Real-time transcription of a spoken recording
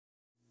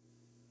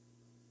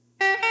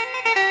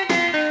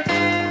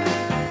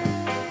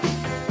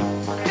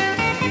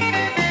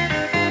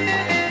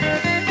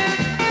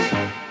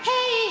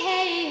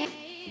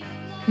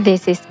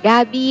This is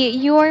Gabby,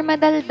 your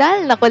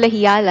madaldal na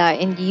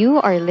kulahiyala, and you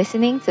are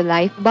listening to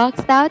Life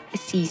Boxed Out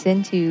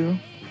Season 2.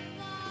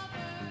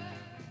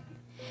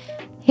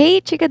 Hey,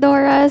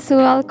 Chicadoras!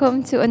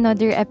 Welcome to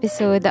another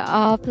episode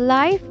of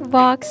Life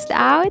Boxed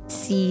Out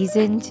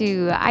Season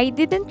 2. I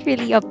didn't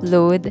really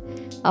upload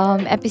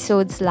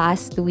episodes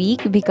last week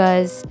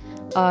because,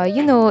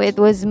 it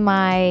was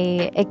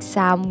my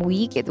exam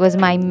week. It was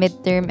my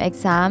midterm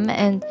exam,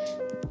 and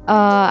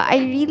I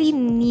really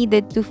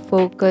needed to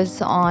focus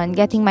on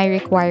getting my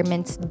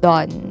requirements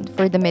done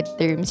for the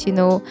midterms.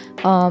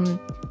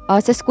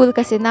 Sa school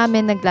kasi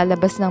namin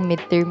naglalabas ng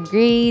midterm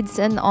grades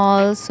and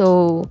all.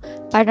 So,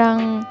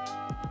 parang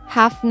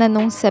half na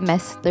nung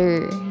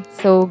semester.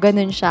 So,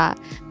 ganun siya.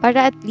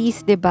 Para at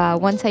least, 'di ba,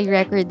 once I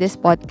record this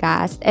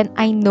podcast and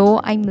I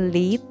know I'm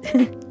late,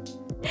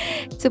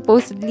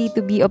 supposedly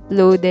to be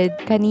uploaded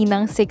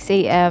kaninang 6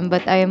 a.m.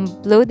 but I am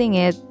uploading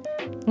it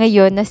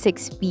ngayon na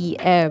 6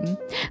 p.m.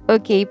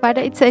 Okay,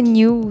 para it's a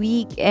new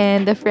week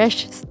and a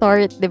fresh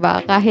start, 'di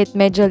ba? Kahit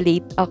medyo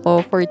late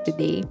ako for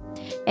today.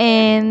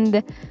 And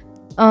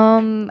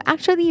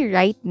actually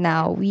right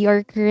now we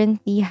are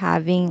currently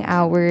having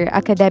our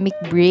academic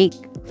break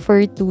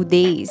for 2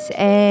 days,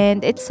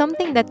 and it's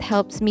something that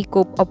helps me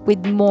cope up with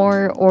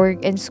more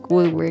org and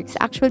school works.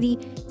 Actually,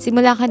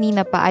 simula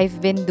kanina pa I've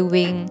been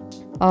doing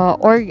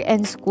org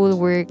and school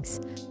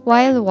works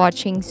while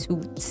watching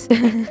Suits.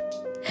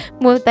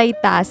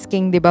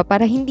 Multitasking, 'di ba?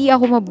 Para hindi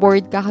ako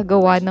ma-bored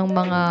kakagawa ng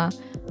mga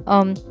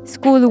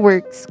school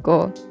works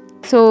ko.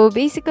 So,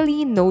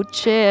 basically, no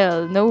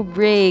chill, no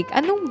break.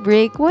 Anong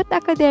break? What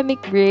academic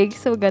break?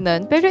 So,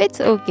 ganun. Pero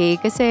it's okay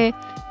kasi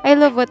I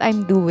love what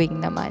I'm doing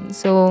naman.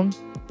 So,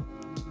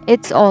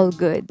 it's all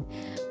good.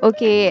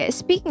 Okay,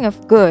 speaking of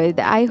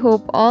good, I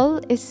hope all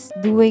is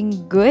doing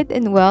good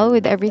and well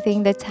with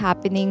everything that's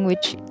happening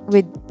with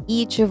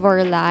each of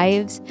our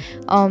lives.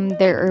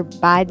 There are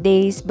bad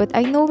days, but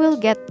I know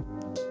we'll get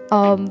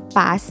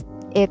past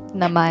it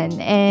naman,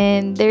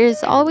 and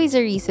there's always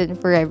a reason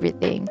for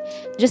everything.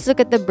 Just look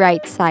at the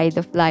bright side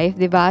of life,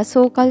 'di ba?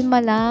 So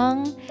kalma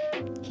lang,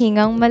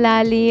 hingang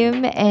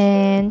malalim,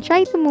 and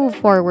try to move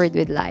forward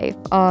with life.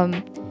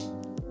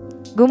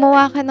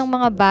 Gumawa ka ng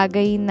mga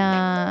bagay na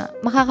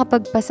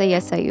makakapagpasaya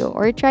sa'yo,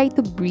 or try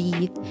to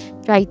breathe,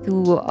 try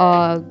to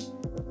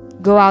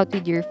go out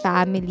with your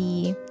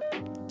family.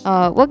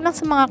 Wag lang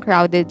sa mga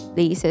crowded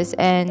places,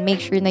 and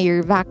make sure na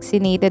you're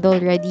vaccinated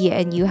already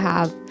and you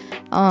have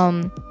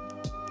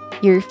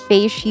your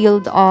face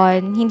shield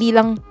on. Hindi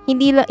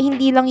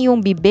lang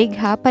yung bibig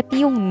ha,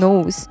 pati yung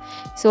nose.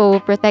 So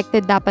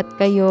protected dapat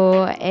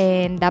kayo,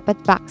 and dapat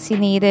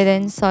vaccinated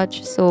and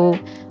such. So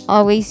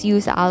always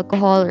use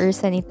alcohol or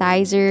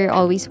sanitizer,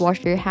 always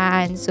wash your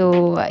hands.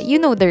 So you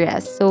know the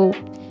rest. So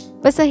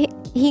basta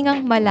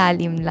hingang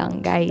malalim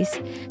lang, guys.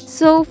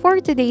 So for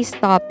today's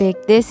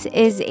topic, this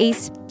is a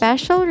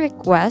special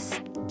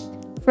request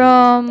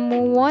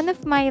from one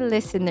of my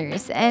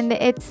listeners, and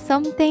it's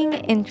something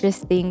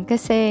interesting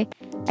kasi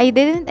I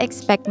didn't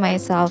expect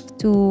myself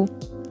to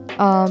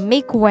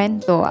make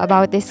kwento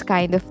about this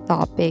kind of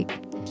topic.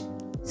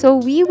 So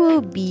we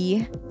will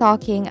be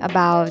talking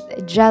about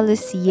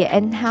jealousy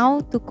and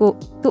how to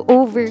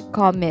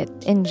overcome it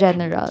in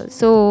general.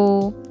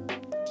 So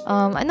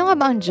ano nga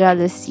ba ang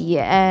jealousy,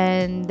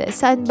 and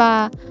saan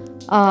ba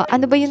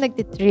ano ba yung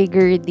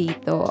nagti-trigger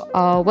dito?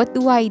 What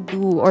do I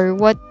do, or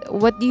what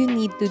do you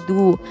need to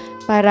do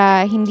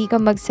para hindi ka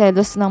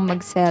magselos ng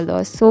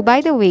magselos? So by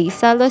the way,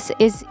 selos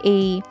is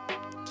a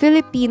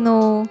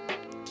Filipino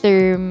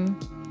term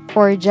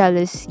for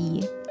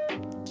jealousy.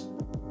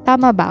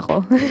 Tama ba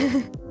ako?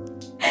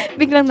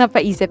 Biglang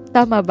napaisip,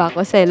 tama ba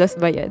ako? Selos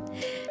ba yan?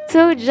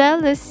 So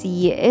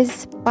jealousy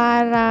is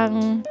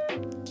parang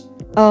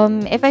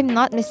if I'm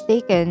not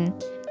mistaken,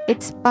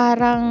 it's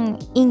parang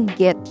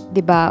inggit,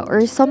 'di ba?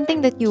 Or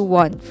something that you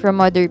want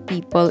from other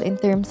people in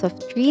terms of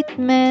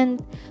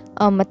treatment,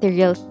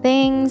 material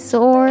things,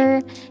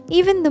 or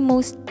even the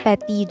most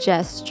petty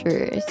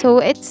gesture. So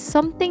it's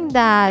something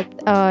that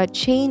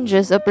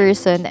changes a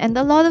person, and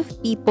a lot of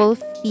people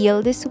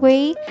feel this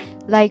way.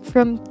 Like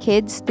from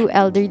kids to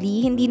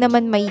elderly, hindi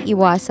naman may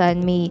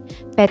iwasan, may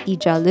petty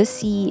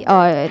jealousy,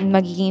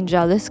 magiging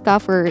jealous ka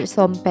for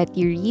some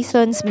petty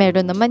reasons.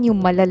 Meron naman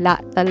yung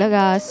malala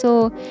talaga.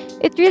 So,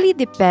 it really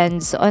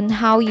depends on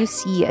how you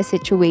see a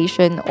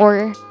situation,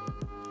 or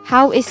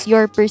how is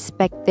your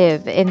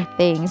perspective in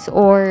things,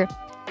 or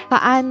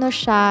paano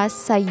siya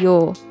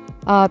sa'yo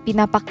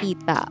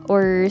pinapakita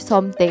or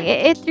something.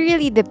 It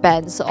really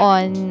depends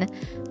on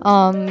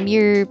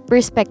your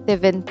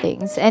perspective in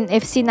things, and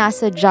if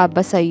sinasadya ba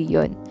sa'yo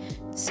yun.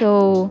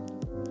 So,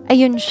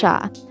 ayun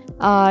siya.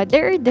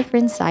 There are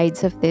different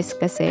sides of this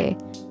kasi.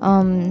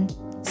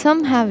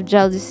 Some have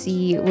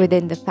jealousy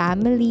within the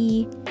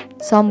family,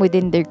 some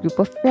within their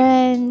group of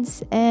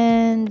friends,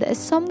 and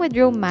some with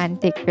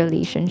romantic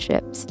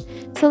relationships.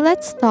 So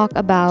let's talk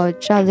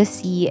about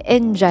jealousy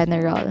in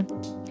general.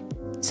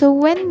 So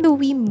when do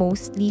we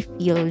mostly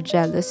feel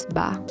jealous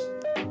ba?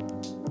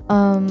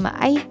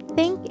 I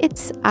think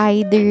it's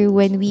either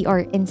when we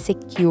are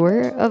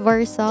insecure of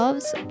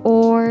ourselves,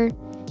 or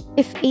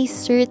if a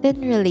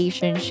certain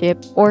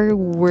relationship or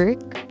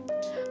work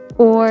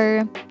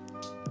or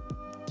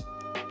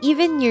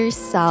even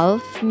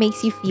yourself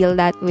makes you feel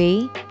that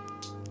way.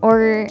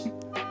 Or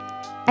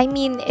I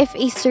mean, if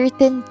a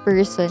certain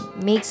person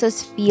makes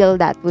us feel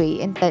that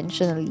way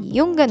intentionally,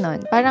 yung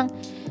ganon, parang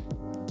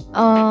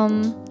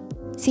um,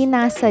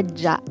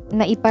 sinasadya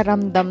na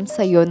iparamdam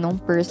sa'yo nung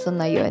person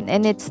na yun.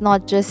 And it's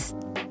not just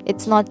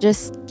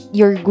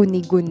your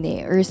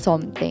guni-guni or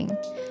something.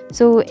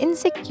 So,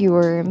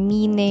 insecure,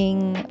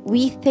 meaning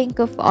we think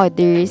of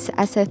others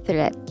as a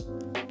threat.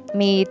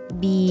 May it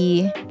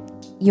be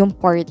yung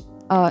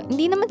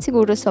hindi naman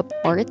siguro sa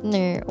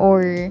partner,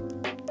 or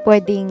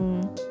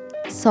pwedeng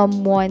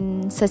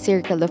someone sa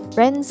circle of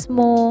friends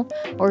mo,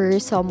 or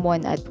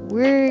someone at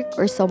work,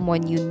 or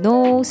someone you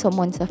know,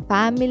 someone sa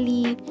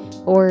family,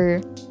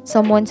 or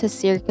someone sa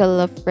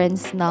circle of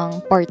friends ng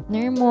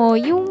partner mo,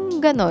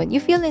 yung ganon, you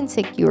feel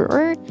insecure,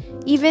 or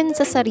even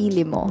sa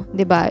sarili mo,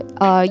 'di ba?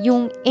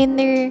 Yung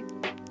inner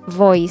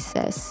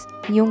voices,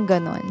 yung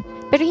ganon.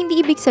 Pero hindi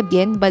ibig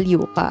sabihin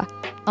baliw ka.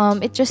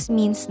 It just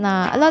means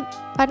na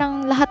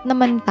parang lahat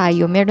naman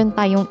tayo, meron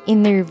tayong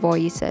inner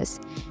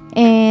voices.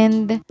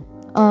 And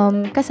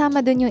kasama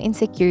dun yung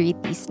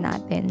insecurities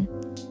natin.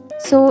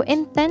 So,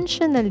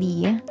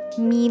 intentionally,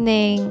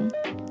 meaning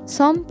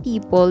some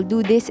people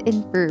do this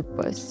in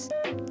purpose,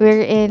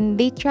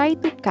 wherein they try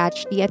to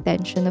catch the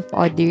attention of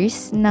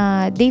others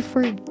na they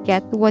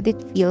forget what it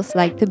feels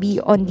like to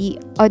be on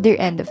the other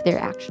end of their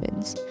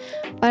actions.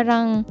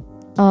 Parang,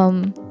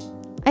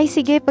 ay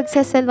sige,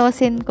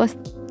 pagseselosin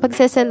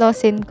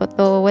ko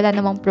to, wala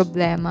namang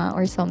problema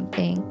or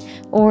something.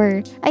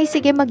 Or, ay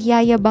sige,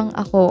 magyayabang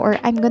ako, or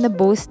I'm gonna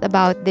boast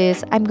about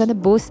this. I'm gonna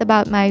boast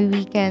about my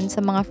weekend sa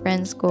mga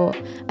friends ko.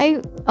 Ay,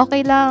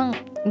 okay lang.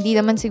 Hindi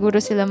naman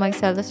siguro sila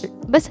magselos.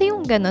 Basta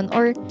yung ganun.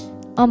 Or,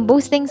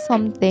 boasting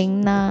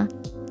something na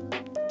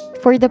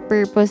for the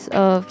purpose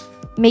of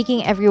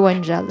making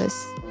everyone jealous.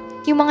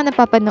 Yung mga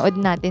napapanood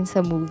natin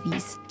sa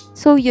movies.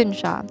 So, yun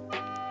siya.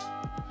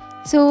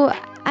 So,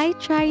 I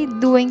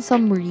tried doing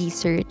some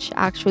research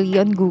actually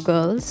on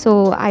Google,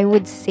 so I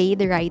would say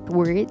the right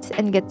words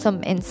and get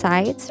some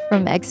insights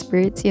from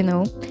experts,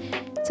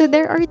 So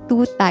there are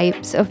two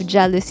types of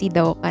jealousy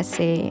daw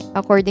kasi,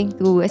 according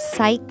to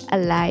Psych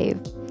Alive.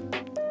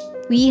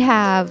 We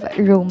have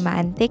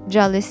romantic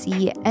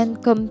jealousy and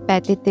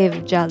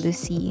competitive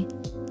jealousy.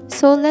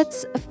 So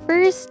let's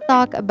first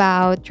talk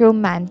about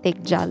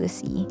romantic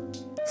jealousy.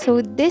 So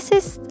this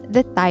is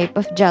the type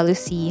of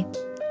jealousy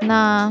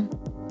na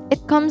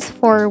it comes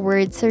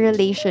forward sa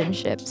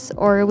relationships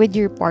or with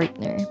your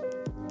partner.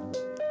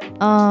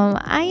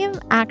 I am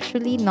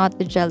actually not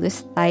the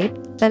jealous type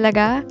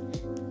talaga.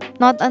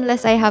 Not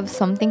unless I have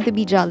something to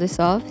be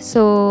jealous of.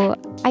 So,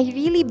 I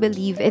really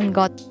believe in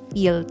gut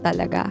feel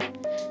talaga.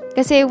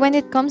 Kasi when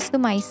it comes to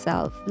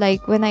myself,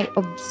 like when I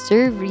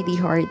observe really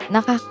hard,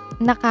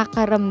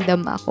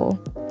 nakakaramdam ako.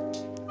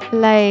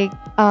 Like,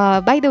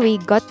 by the way,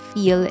 gut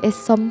feel is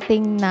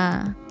something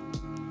na,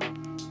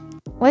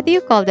 what do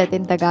you call that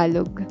in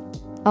Tagalog?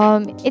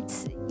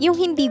 It's yung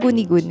hindi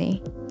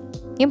guni-guni.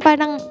 Yung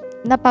parang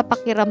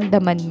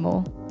napapakiramdaman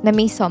mo na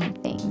may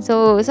something.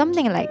 So,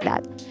 something like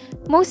that.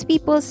 Most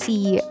people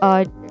see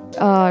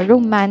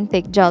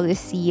romantic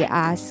jealousy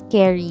as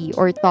scary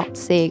or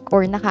toxic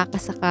or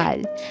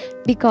nakakasakal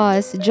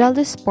because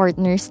jealous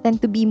partners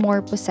tend to be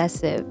more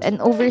possessive and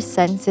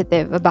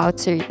oversensitive about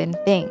certain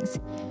things.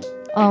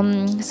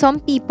 Some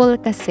people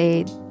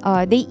kasi,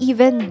 they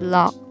even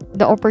block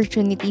the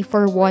opportunity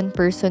for one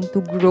person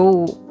to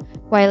grow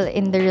while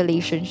in the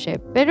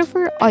relationship. Pero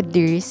for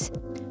others,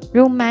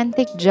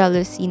 romantic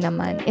jealousy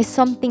naman is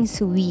something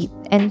sweet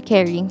and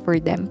caring for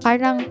them.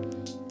 Parang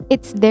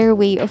it's their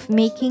way of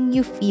making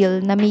you feel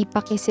na may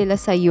paki sila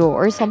sa'yo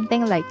or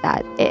something like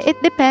that. It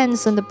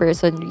depends on the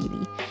person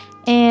really.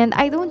 And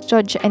I don't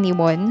judge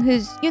anyone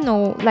who's,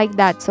 like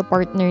that sa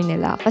partner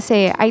nila.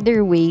 Kasi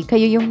either way,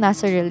 kayo yung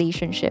nasa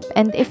relationship.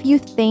 And if you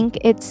think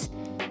it's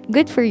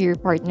good for your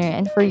partner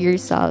and for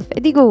yourself,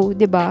 edi go,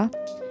 diba?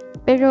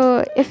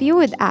 Pero if you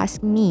would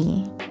ask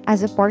me as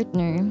a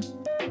partner,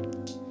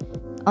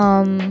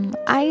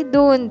 I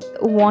don't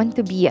want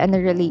to be in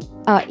a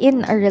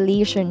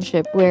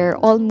relationship where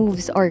all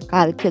moves are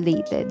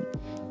calculated.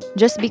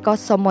 Just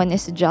because someone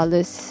is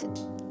jealous,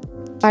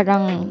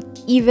 parang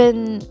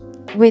even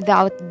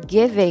without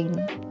giving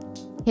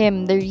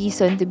him the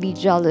reason to be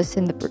jealous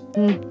in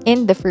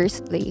the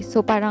first place.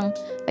 So parang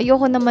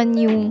ayoko naman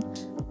yung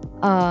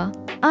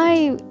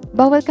ay,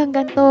 bawal kang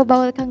ganto,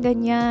 bawal kang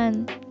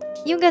ganyan.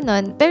 Yung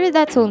ganon. Pero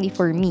that's only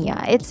for me.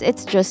 It's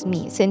just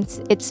me.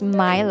 Since it's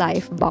my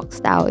life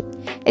boxed out.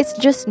 It's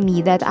just me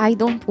that I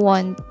don't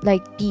want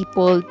like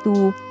people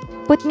to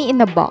put me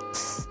in a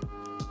box.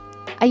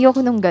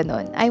 Ayoko nung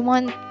ganon. I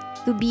want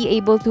to be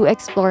able to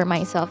explore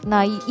myself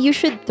na you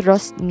should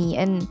trust me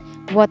and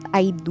what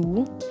I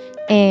do.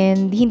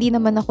 And hindi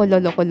naman ako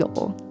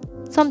loloko-loko.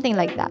 Something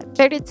like that.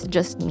 Pero it's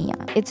just me.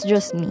 It's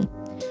just me.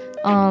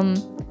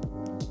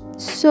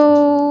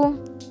 So,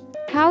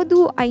 how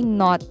do I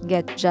not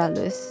get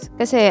jealous?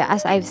 Kasi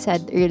as I've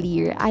said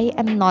earlier, I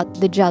am not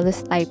the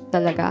jealous type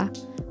talaga.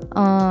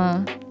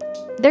 Uh,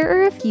 there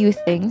are a few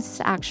things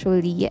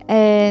actually.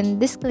 And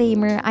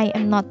disclaimer, I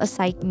am not a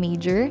psych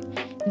major.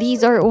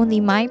 These are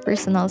only my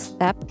personal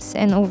steps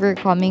in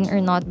overcoming or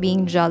not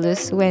being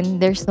jealous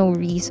when there's no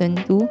reason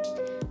to.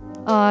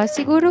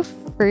 Siguro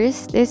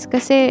first is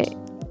kasi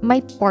my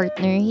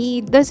partner,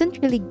 he doesn't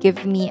really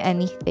give me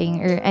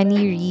anything or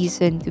any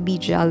reason to be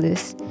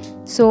jealous.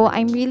 So,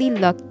 I'm really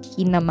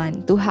lucky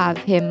naman to have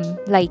him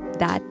like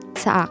that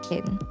sa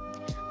akin.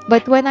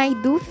 But when I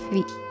do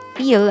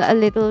feel a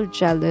little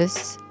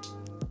jealous,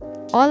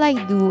 all I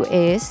do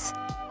is,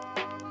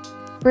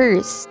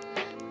 first,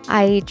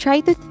 I try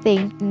to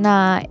think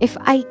na if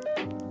I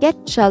get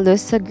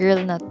jealous sa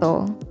girl na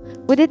to,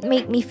 would it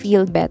make me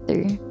feel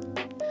better?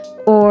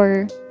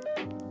 Or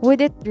would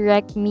it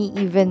wreck me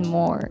even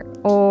more?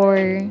 Or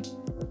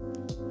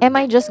am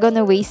I just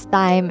gonna waste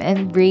time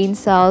and brain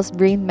cells,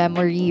 brain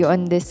memory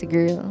on this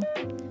girl?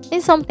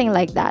 It's something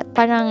like that.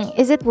 Parang,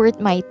 is it worth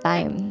my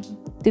time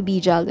to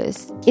be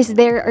jealous? Is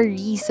there a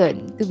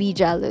reason to be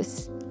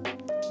jealous?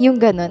 Yung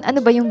ganun.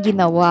 Ano ba yung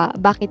ginawa?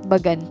 Bakit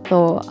ba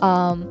ganito?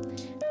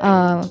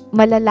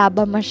 Malala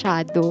ba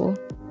masyado?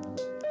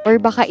 Or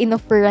baka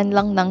inofferan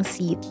lang ng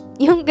seat?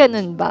 Yung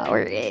ganun ba?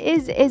 Or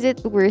is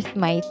it worth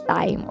my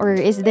time? Or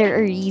is there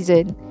a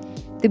reason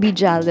to be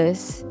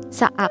jealous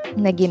sa act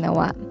na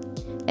ginawa?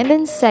 And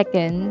then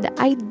second,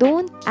 I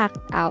don't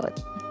act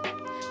out.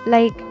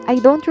 Like,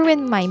 I don't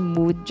ruin my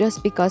mood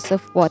just because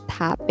of what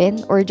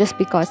happened or just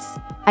because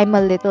I'm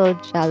a little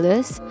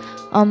jealous.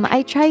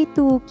 I try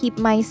to keep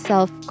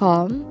myself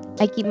calm.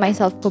 I keep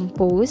myself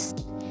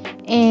composed.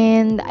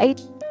 And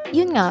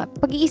yun nga,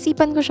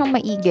 pag-iisipan ko siyang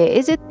maigi.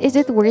 Is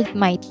it worth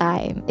my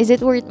time? Is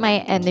it worth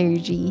my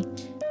energy?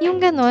 Yung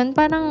ganun,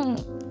 parang,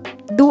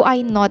 do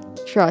I not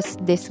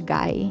trust this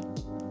guy?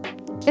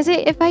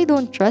 Kasi if I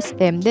don't trust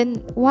him,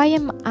 then why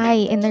am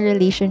I in a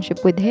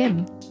relationship with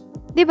him?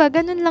 'Di ba?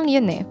 Ganun lang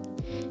yun eh.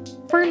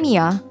 For me,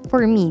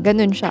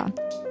 ganun siya.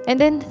 And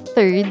then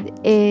third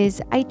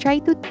is I try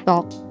to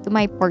talk to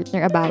my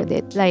partner about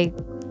it. Like,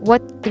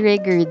 what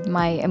triggered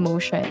my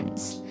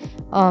emotions?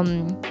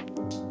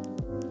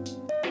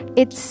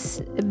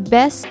 It's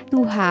best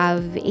to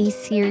have a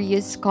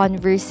serious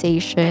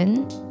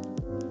conversation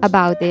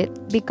about it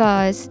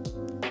because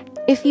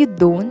if you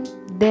don't,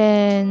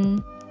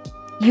 then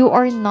you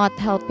are not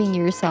helping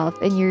yourself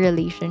in your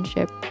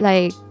relationship.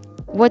 Like,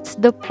 what's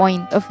the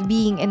point of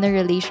being in a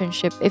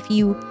relationship if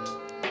you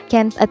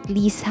can't at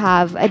least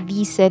have a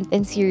decent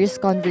and serious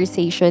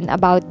conversation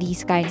about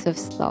these kinds of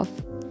stuff?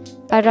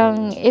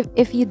 Parang,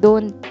 if you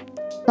don't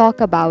talk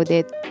about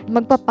it,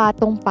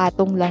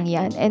 magpapatong-patong lang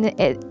yan. And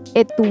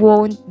it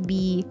won't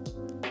be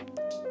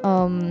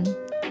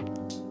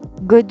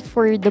good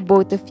for the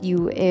both of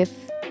you if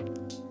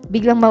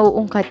biglang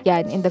mauungkat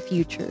yan in the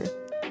future.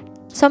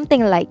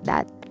 Something like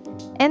that.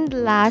 And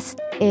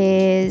last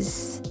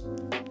is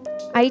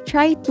I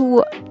try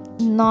to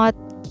not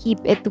keep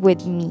it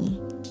with me.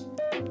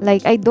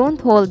 Like, I don't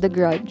hold the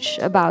grudge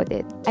about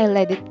it. I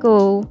let it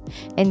go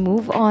and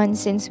move on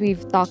since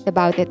we've talked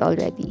about it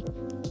already.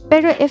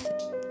 Pero if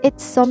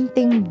it's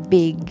something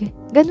big,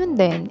 ganun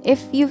din.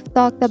 If you've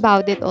talked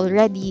about it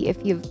already, if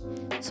you've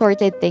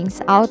sorted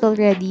things out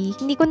already,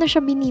 hindi ko na siya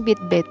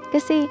binibitbit.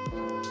 Kasi,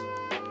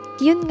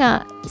 yun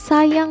nga,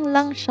 sayang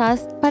lang siya,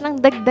 parang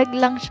dagdag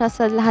lang siya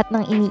sa lahat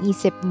ng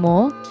iniisip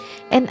mo.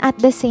 And at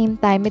the same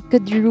time, it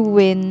could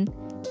ruin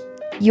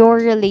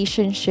your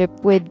relationship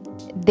with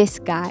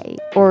this guy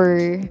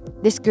or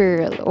this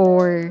girl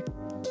or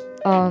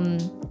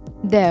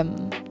them.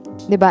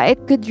 'Di ba?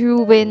 It could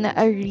ruin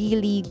a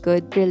really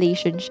good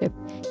relationship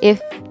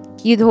if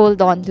you'd hold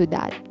on to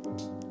that.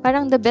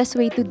 Parang the best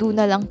way to do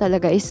na lang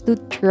talaga is to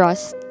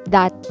trust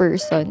that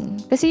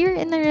person. Kasi you're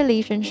in a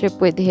relationship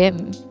with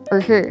him or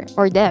her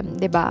or them,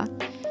 'di ba?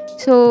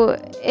 So,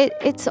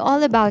 it's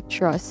all about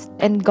trust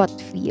and gut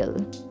feel.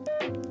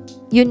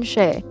 Yun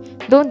siya.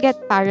 Don't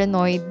get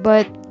paranoid,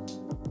 but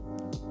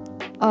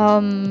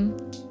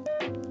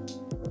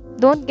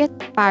don't get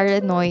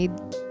paranoid,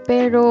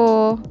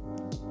 pero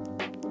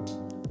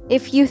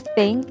if you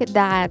think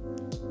that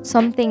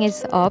something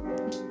is up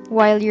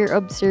while you're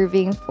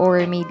observing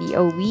for maybe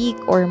a week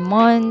or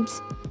months,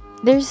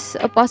 there's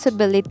a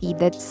possibility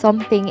that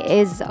something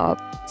is up.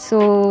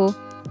 So,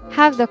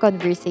 have the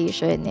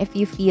conversation if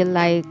you feel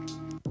like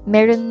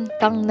meron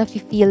kang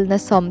nafe-feel na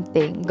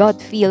something.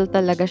 God feel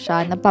talaga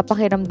siya.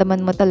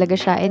 Napapakiramdaman mo talaga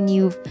siya and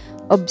you've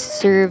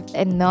observed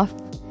enough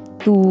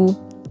to,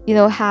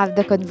 have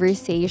the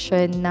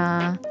conversation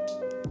na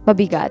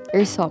mabigat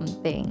or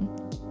something.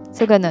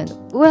 So, ganun.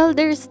 Well,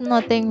 there's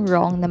nothing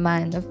wrong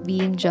naman of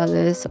being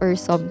jealous or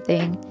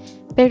something.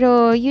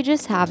 Pero, you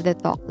just have the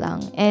talk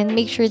lang. And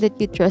make sure that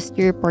you trust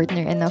your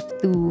partner enough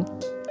to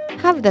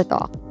have the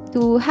talk.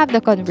 To have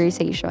the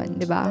conversation,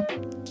 di ba?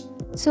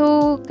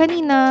 So,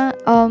 kanina,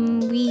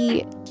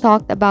 we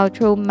talked about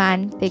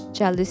romantic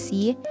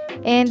jealousy.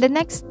 And the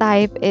next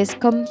type is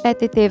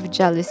competitive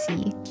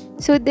jealousy.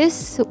 So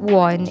this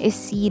one is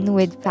seen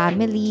with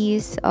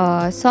families,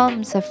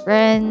 some sa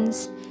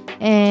friends,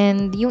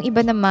 and yung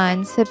iba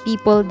naman sa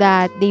people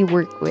that they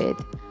work with.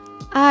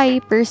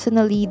 I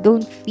personally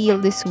don't feel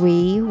this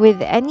way with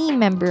any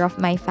member of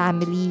my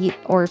family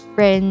or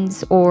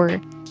friends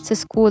or sa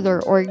school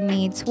or org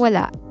mates.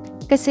 Wala.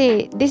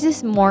 Kasi this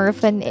is more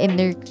of an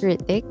inner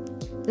critic.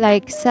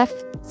 Like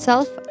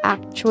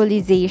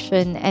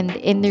self-actualization and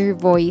inner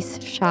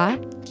voice siya.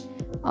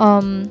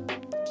 Um,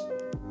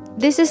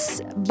 this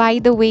is,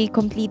 by the way,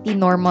 completely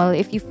normal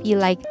if you feel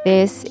like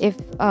this. If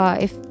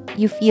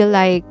you feel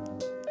like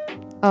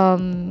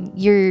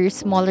you're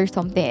small or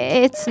something,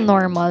 it's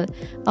normal.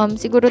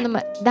 Siguro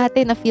naman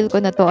dati na feel ko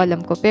na to,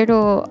 alam ko,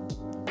 pero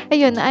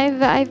ayun,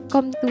 I've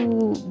come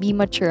to be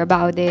mature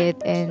about it,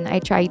 and I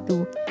try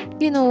to,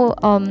 you know,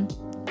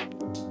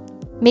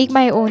 make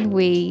my own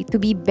way to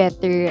be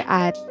better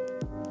at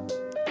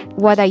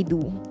what I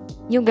do.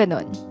 Yung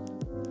ganon.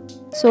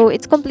 So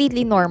it's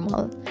completely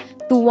normal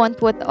to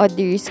want what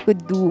others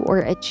could do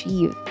or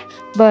achieve.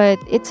 But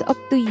it's up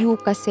to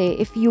you kasi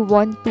if you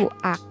want to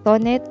act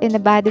on it in a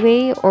bad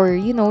way, or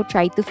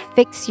try to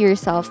fix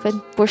yourself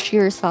and push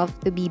yourself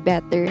to be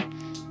better.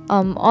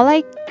 All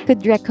I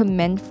could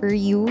recommend for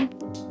you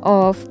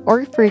or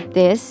for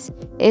this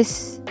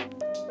is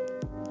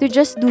to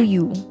just do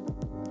you.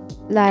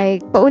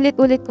 Like,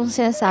 paulit-ulit kong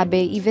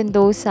sinasabi, even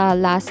though sa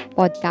last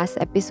podcast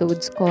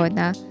episodes ko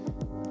na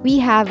we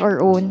have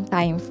our own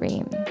time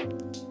frame,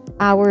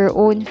 our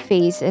own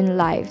phase in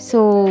life.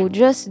 So,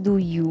 just do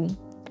you.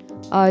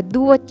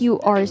 Do what you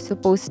are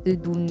supposed to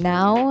do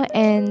now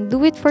and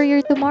do it for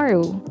your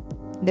tomorrow.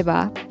 'Di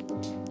ba?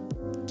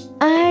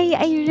 I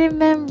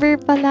remember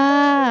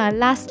pala.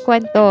 Last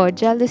kwento,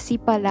 jealousy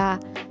pala.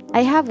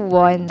 I have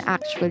one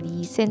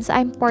actually, since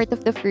I'm part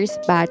of the first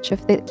batch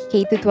of the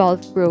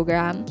K-12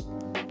 program.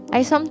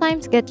 I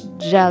sometimes get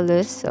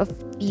jealous of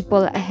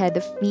people ahead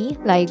of me,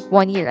 like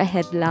 1 year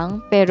ahead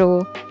lang,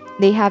 pero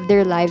they have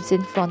their lives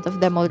in front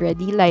of them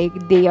already. Like,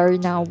 they are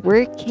now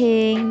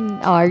working,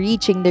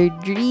 reaching their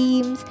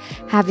dreams,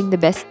 having the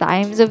best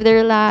times of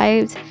their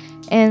lives.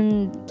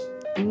 And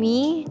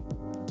me,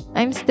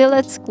 I'm still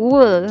at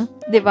school,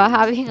 diba?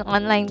 Having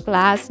online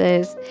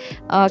classes.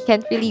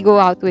 Can't really go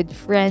out with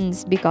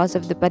friends because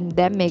of the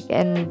pandemic.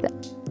 And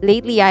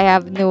lately, I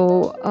have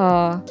no,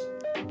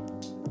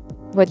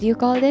 what do you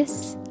call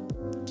this?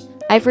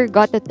 I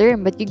forgot the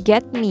term, but you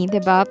get me,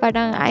 diba?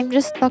 Parang I'm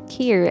just stuck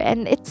here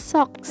and it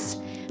sucks.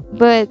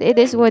 But it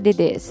is what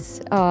it is.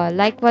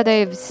 Like what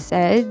I've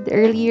said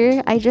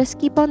earlier, I just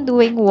keep on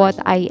doing what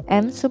I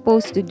am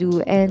supposed to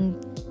do. And,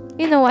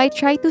 I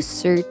try to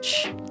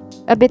search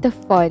a bit of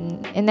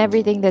fun in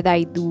everything that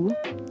I do.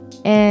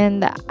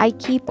 And I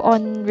keep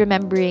on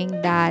remembering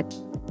that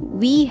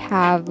we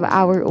have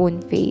our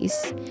own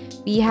face.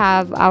 We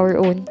have our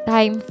own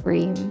time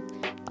frame.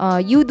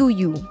 You do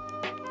you.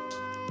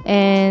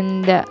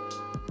 And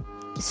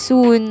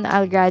soon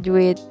I'll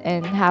graduate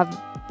and have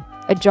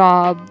a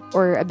job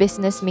or a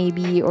business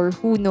maybe, or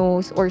who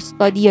knows, or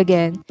study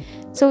again.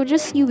 So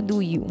just you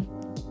do you.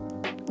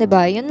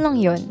 'Diba? Yun lang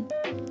yun.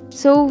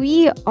 So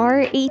we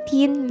are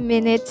 18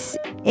 minutes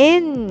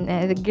in.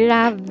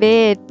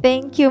 Grabe.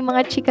 Thank you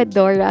mga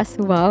chikadoras.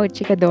 Wow,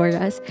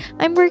 chikadoras.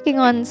 I'm working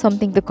on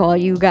something to call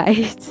you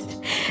guys.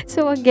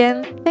 So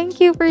again,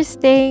 thank you for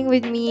staying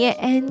with me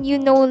and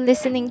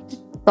listening to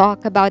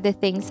talk about the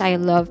things I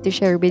love to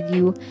share with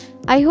you.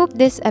 I hope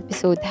this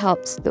episode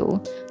helps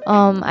though.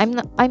 I'm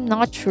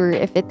not sure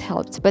if it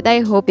helps, but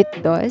I hope it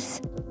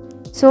does.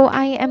 So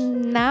I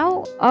am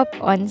now up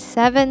on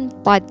 7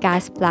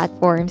 podcast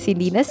platforms,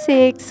 hindi na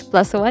 6,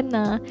 plus 1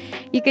 na.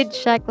 You could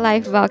check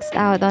Lifeboxed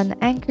out on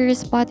Anchor,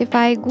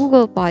 Spotify,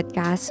 Google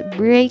Podcasts,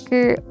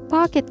 Breaker,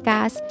 Pocket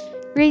Cast,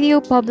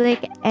 Radio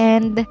Public,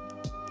 and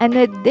in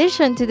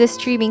addition to the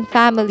streaming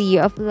family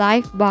of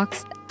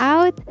Lifeboxed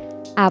out,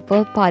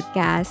 Apple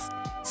Podcast.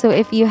 So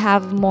if you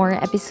have more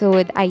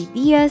episode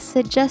ideas,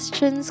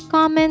 suggestions,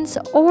 comments,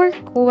 or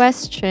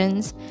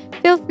questions,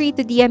 feel free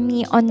to DM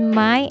me on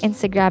my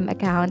Instagram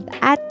account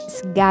at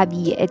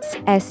Sgabby. It's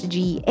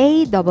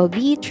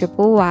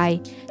SGABBYYY.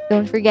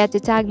 Don't forget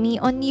to tag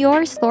me on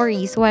your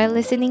stories while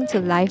listening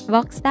to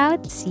Lifeboxed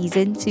Out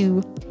Season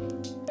 2.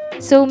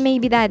 So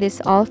maybe that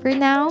is all for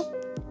now.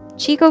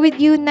 Chico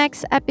with you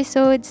next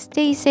episode.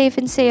 Stay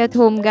safe and stay at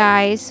home,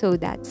 guys. So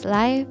that's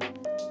life,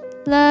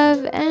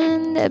 love,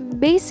 and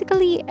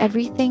basically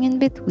everything in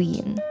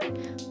between.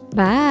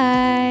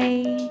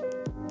 Bye!